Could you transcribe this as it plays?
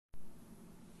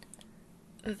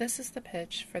This is the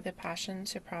pitch for the Passion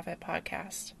to Profit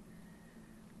podcast.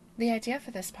 The idea for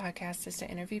this podcast is to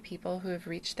interview people who have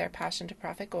reached their passion to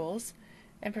profit goals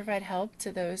and provide help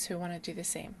to those who want to do the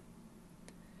same.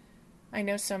 I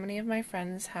know so many of my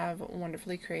friends have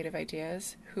wonderfully creative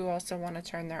ideas who also want to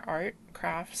turn their art,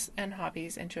 crafts, and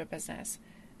hobbies into a business,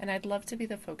 and I'd love to be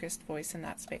the focused voice in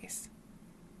that space.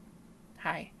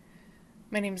 Hi,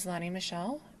 my name is Lani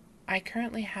Michelle. I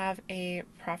currently have a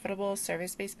profitable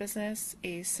service-based business,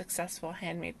 a successful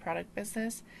handmade product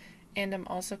business, and I'm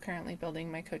also currently building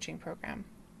my coaching program.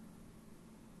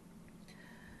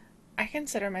 I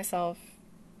consider myself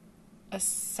a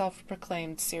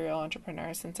self-proclaimed serial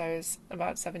entrepreneur since I was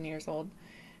about 7 years old,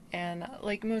 and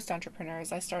like most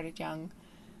entrepreneurs, I started young,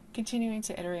 continuing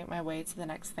to iterate my way to the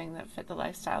next thing that fit the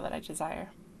lifestyle that I desire.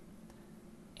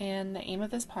 And the aim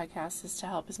of this podcast is to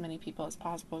help as many people as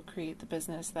possible create the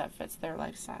business that fits their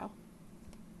lifestyle.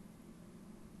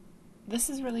 This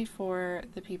is really for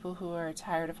the people who are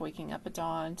tired of waking up at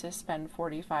dawn to spend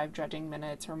 45 drudging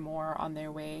minutes or more on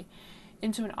their way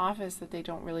into an office that they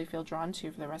don't really feel drawn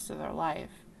to for the rest of their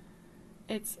life.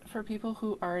 It's for people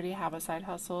who already have a side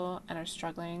hustle and are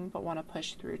struggling but want to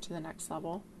push through to the next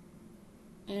level.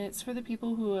 And it's for the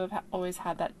people who have always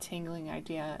had that tingling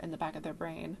idea in the back of their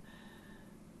brain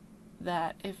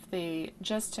that if they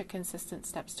just took consistent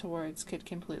steps towards could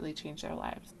completely change their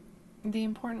lives. The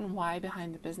important why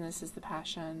behind the business is the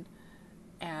passion,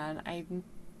 and I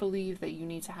believe that you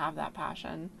need to have that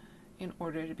passion in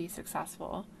order to be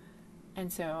successful.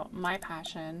 And so my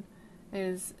passion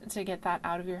is to get that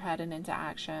out of your head and into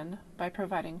action by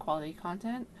providing quality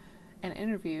content and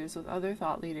interviews with other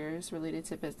thought leaders related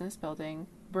to business building,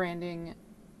 branding,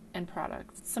 and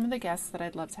products. Some of the guests that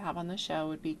I'd love to have on the show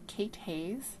would be Kate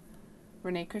Hayes,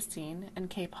 Renee Christine,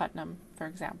 and Kay Putnam, for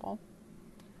example.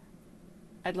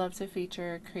 I'd love to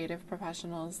feature creative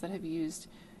professionals that have used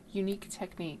unique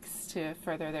techniques to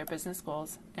further their business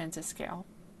goals and to scale.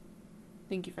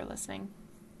 Thank you for listening.